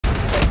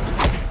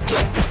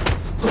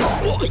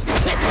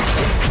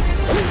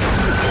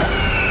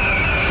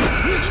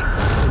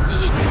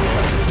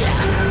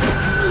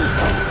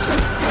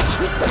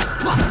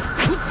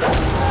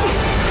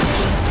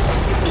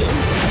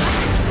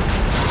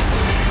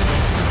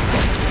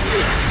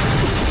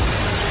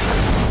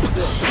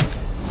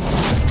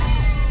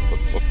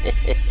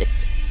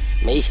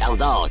没想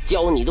到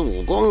教你的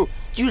武功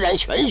居然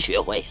全学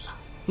会了。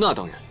那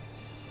当然，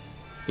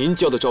您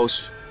教的招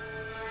式，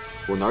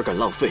我哪敢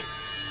浪费？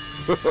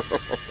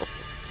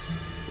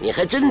你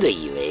还真的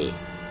以为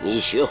你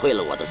学会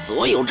了我的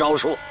所有招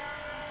数？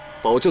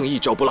保证一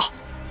招不落。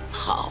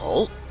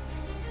好，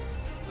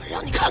我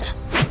让你看看。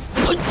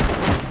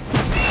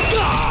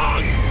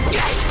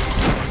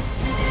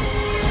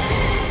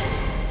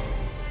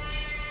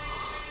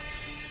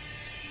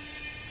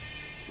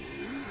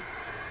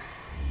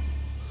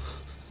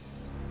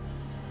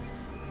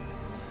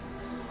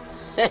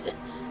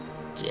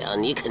只要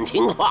你肯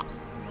听话，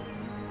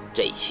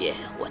这些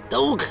我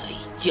都可以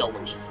教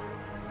你。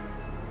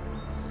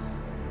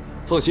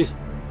放心。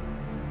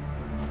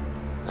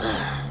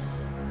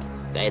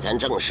该谈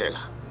正事了。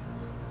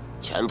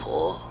拳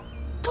谱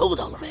偷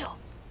到了没有？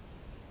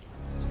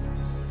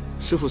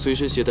师傅随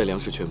身携带粮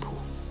食拳谱，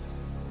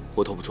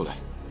我偷不出来。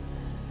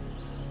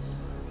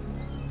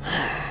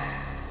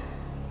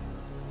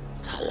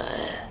看来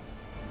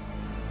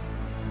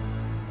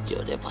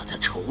就得把它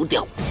除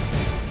掉。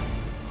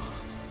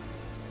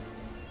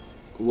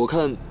我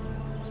看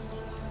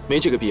没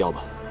这个必要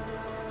吧。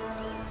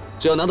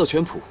只要拿到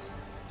拳谱，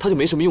它就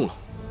没什么用了。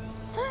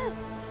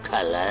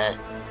看来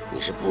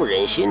你是不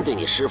忍心对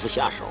你师傅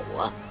下手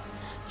啊，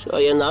这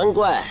也难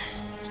怪，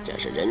这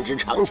是人之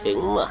常情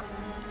嘛。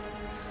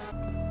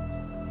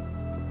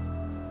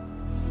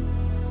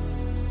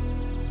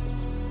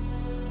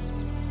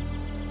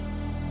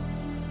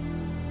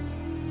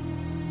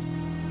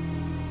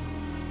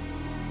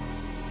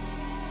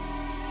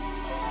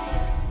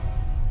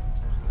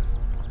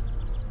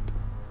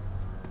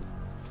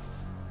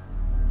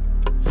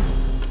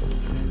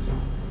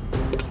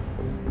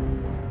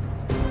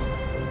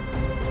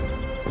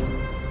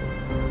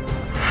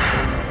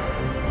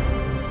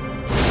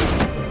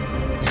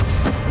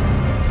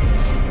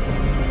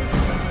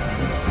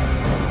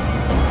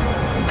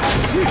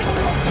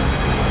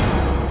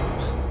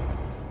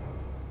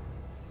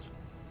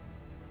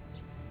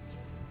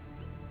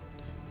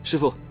师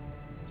傅，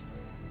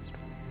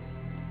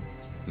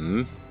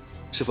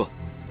师傅，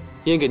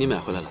烟给您买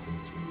回来了。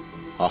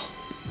好，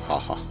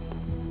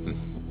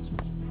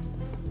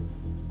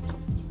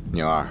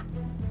宁儿，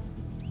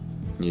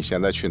你现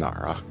在去哪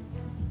儿啊？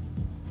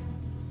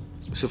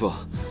师傅，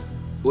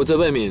我在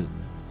外面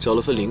找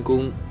了份零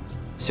工，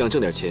想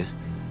挣点钱，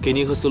给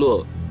您和斯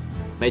洛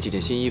买几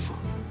件新衣服。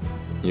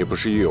你不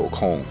是一有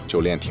空就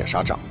练铁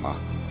砂掌吗？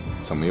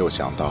怎么又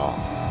想到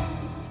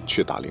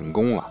去打零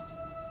工了？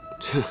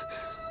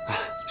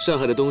上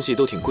海的东西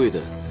都挺贵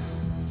的，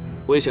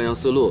我也想让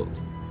斯洛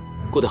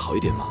过得好一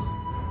点嘛。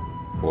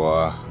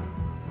我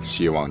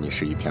希望你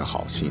是一片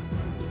好心。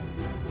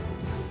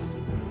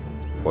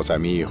我再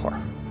眯一会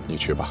儿，你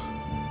去吧。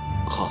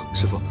好，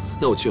师傅，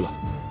那我去了，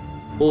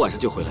我晚上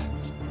就回来。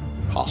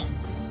好。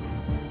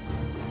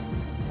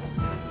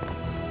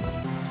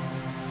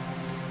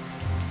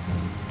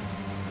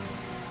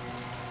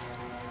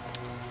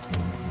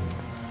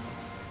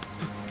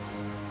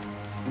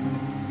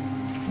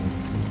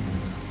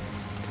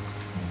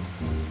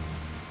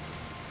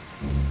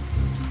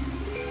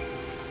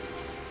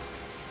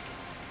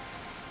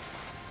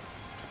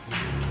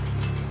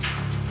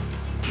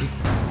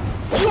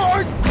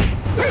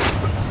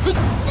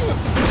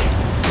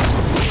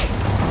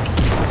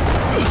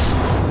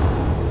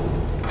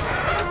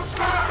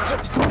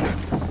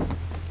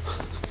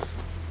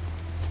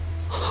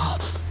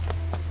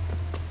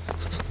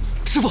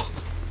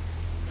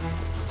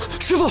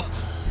师傅，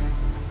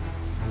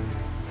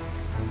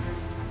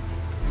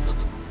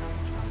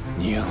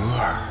宁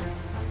儿，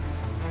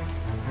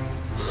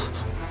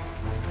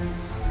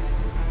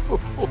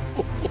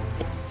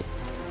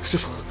师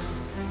傅，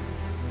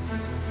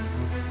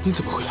您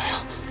怎么会来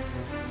啊？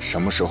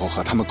什么时候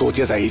和他们勾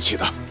结在一起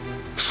的？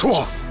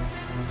说。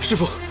师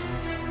傅，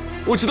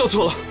我知道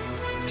错了，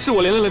是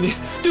我连累了您，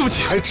对不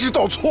起。还知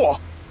道错？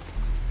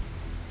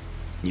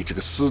你这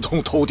个私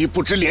通偷地、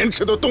不知廉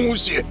耻的东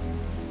西！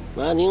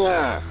马宁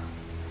儿，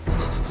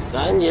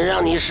赶紧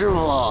让你师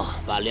傅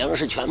把粮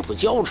食全部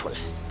交出来，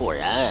不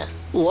然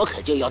我可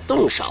就要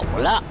动手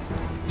了。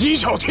尹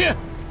小天，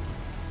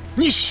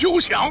你休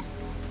想！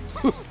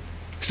哼，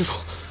师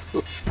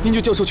傅，您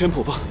就交出拳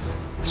谱吧，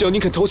只要您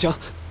肯投降，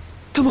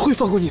他们会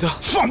放过你的。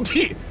放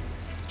屁！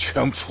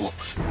拳谱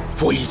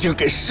我已经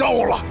给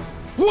烧了，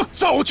我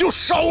早就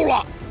烧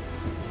了。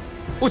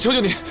我求求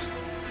你，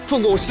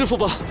放过我师傅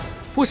吧，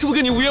我师傅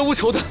跟你无冤无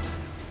仇的，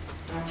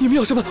你们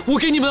要什么，我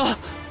给你们啊！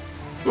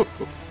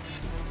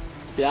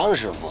梁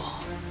师傅，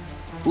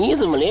你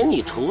怎么连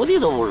你徒弟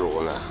都不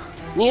如呢？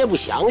你也不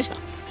想想，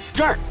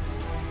这儿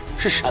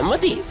是什么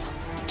地方？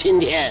今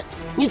天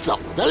你走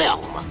得了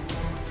吗？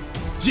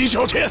尹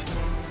小天，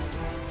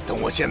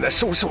等我现在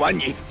收拾完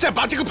你，再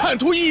把这个叛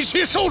徒一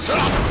起收拾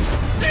了。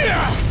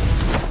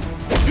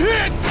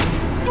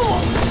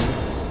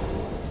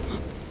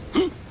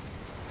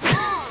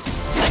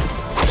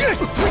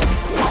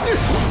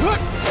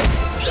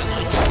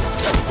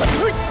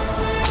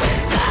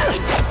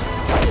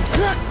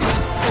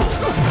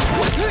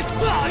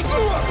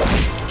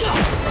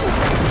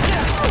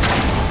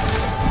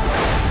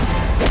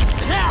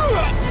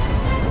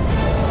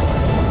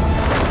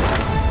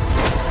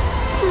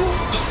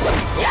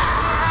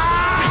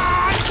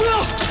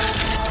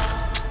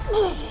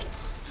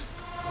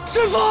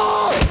师傅！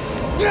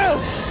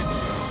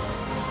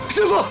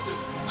师傅！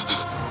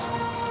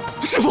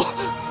师傅！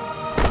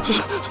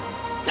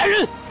来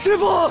人！师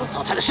傅！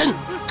扫他的身，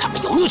看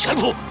看有没有拳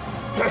谱。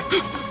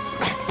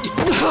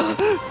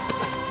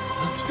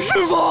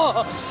师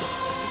傅！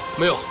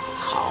没有。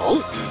好，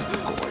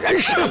果然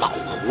是个老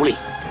狐狸。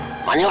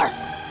马宁儿，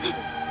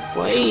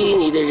怀疑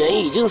你的人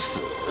已经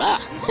死了，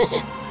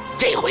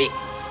这回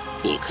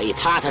你可以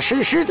踏踏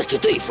实实的去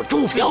对付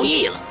朱飘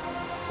逸了。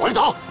往里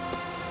走。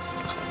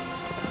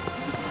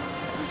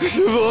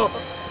师傅，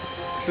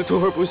是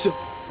徒儿不孝，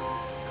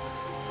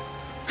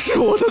是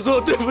我的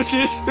错，对不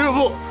起师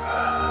傅。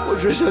我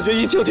只想学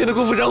尹啸天的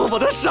功夫，然后把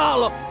他杀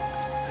了。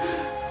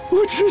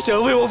我只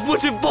想为我父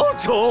亲报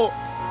仇。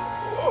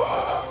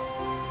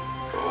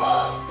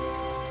我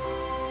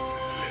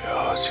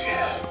了解，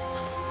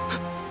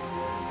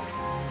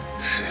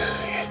是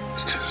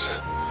你之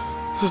死。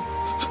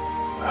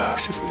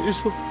师傅，您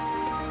说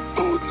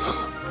不能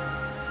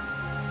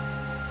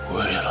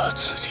为了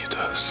自己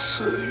的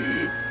私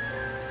欲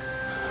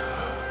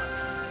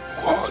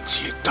忘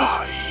记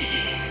大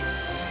义。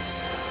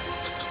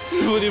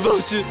师傅，您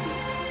放心，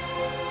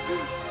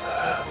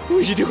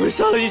我一定会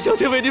杀了尹啸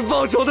天为您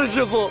报仇的。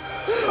师傅，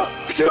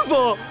师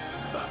傅。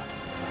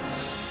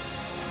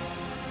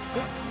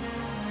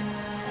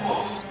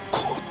我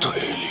骨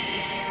腿里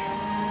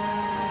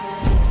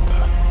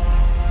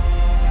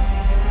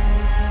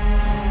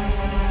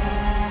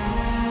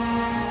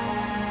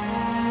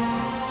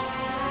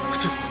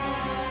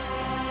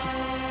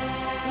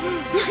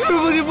师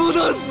傅，你不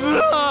能死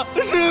啊！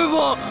师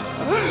傅，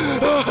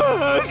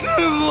师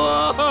傅，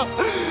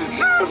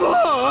师傅！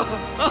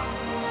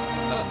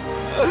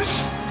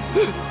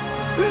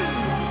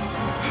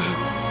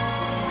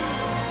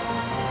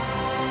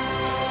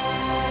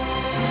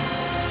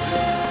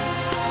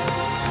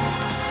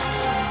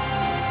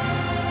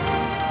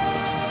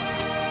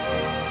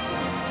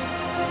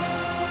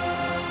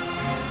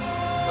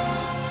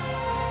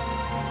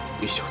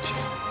尹啸天，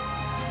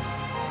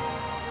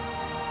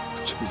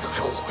趁你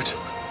还活着，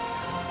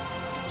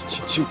你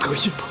尽情得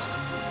意吧！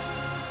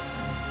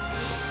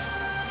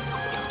用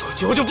不了多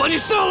久，我就把你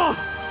杀了，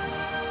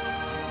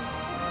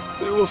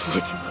为我父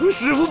亲和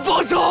师父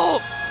报仇！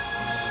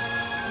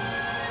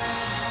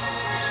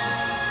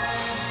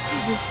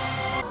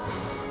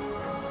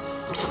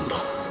怎么办？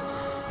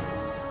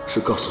是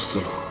告诉思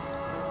路，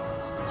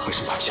还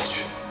是瞒下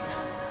去？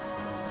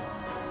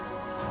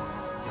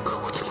可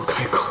我怎么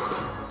开口呢？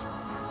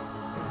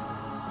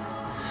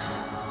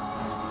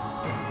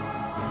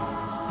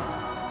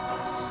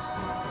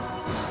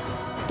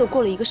都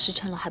过了1个时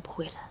辰了，还不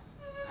回来？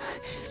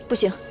不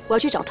行，我要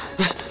去找他。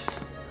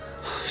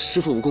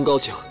师父武功高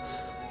强，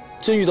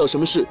真遇到什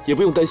么事也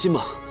不用担心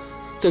嘛。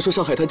再说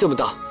上海滩这么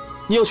大，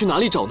你要去哪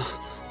里找呢？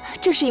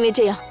正是因为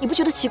这样，你不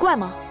觉得奇怪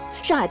吗？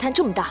上海滩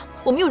这么大，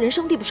我们又人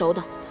生地不熟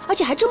的，而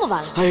且还这么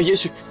晚了。哎呀，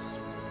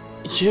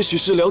也许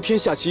是聊天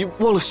下棋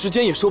忘了时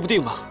间也说不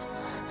定嘛。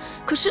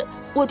可是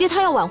我爹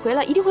他要晚回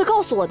来，一定会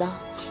告诉我的。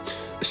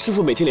师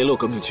父每天联络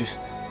革命军，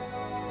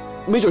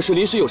没准是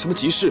临时有什么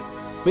急事，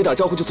没打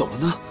招呼就走了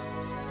呢。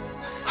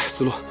哎，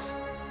思洛，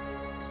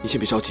你先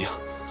别着急啊，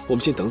我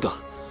们先等等，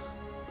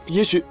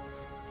也许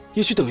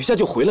等一下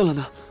就回来了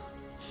呢。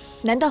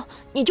难道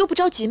你就不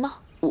着急吗？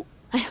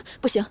哎呀，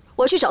不行，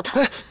我要去找他。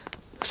哎，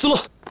思洛，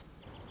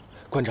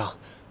馆长，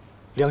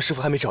梁师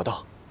傅还没找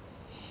到。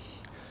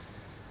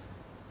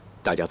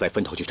大家再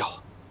分头去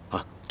找，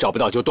啊，找不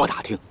到就多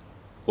打听。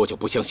我就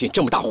不相信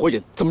这么大活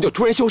人怎么就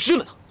突然消失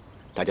了呢？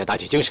大家打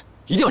起精神，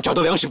一定要找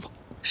到梁师傅。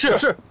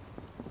是。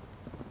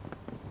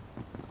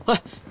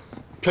哎，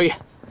飘逸，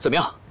怎么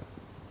样？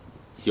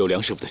有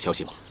梁师傅的消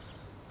息吗？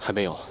还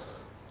没有，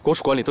国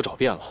术馆里都找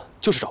遍了，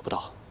就是找不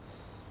到。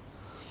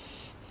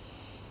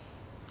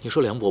你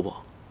说梁伯伯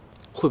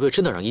会不会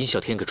真的让殷啸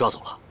天给抓走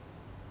了？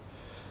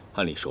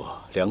按理说，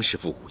梁师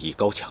傅武艺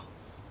高强，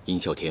殷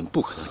啸天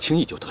不可能轻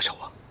易就得手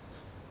啊。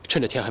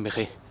趁着天还没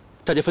黑，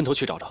大家分头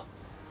去找找。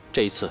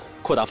这一次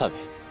扩大范围，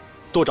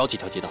多找几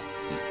条街道。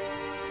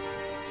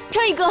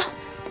飘逸哥，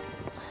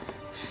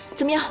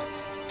怎么样？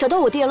找到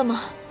我爹了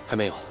吗？还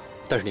没有，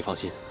但是你放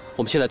心，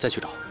我们现在再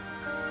去找。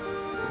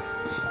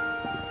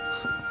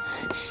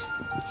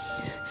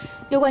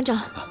刘馆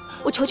长，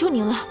我求求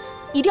您了，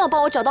一定要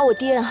帮我找到我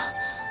爹啊！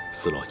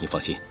思洛，你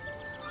放心，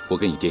我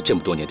跟你爹这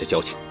么多年的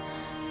交情，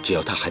只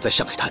要他还在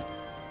上海滩，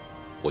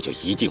我就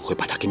一定会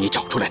把他给你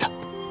找出来的。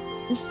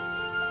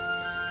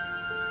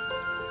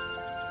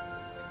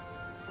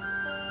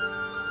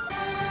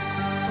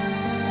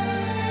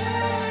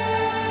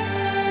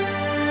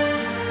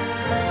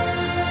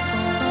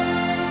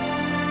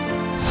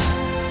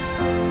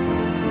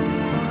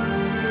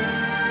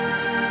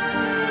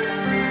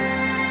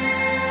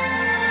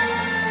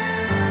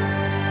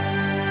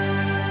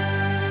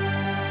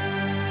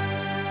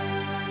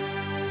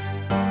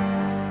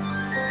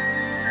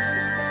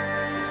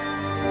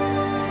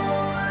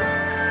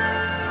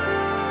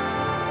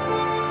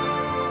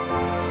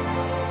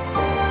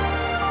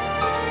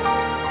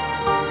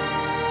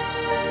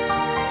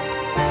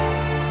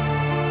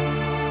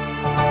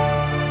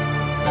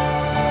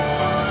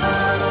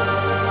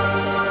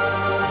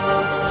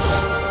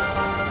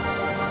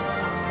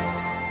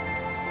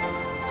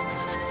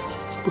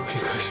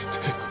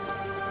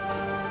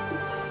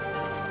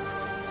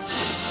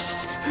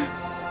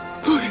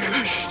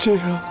这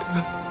样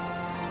的。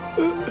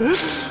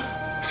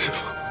师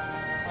父，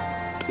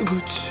对不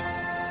起，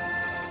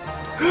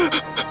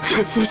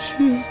对不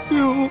起，师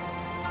父，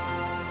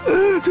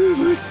对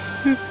不起。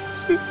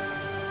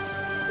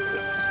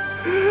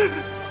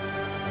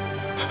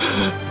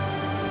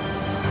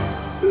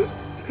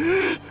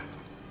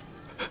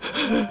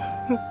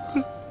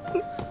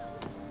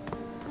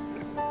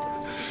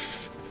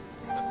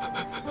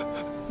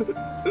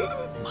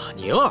马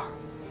宁儿，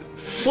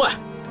喂，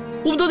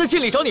我们都在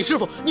监里找你师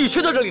父，你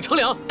却在这里乘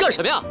凉，干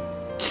什么呀？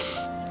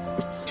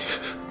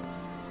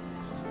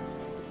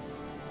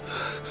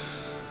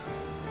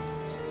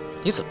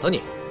你怎么了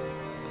你？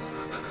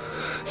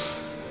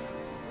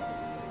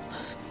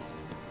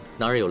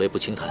男儿有泪不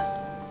轻弹，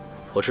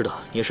我知道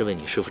你也是为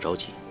你师父着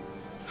急，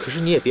可是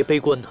你也别悲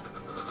观呐，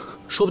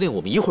说不定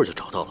我们一会儿就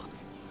找到了，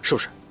是不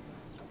是？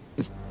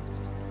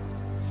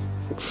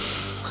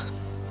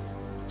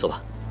走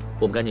吧，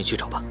我们赶紧去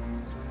找吧。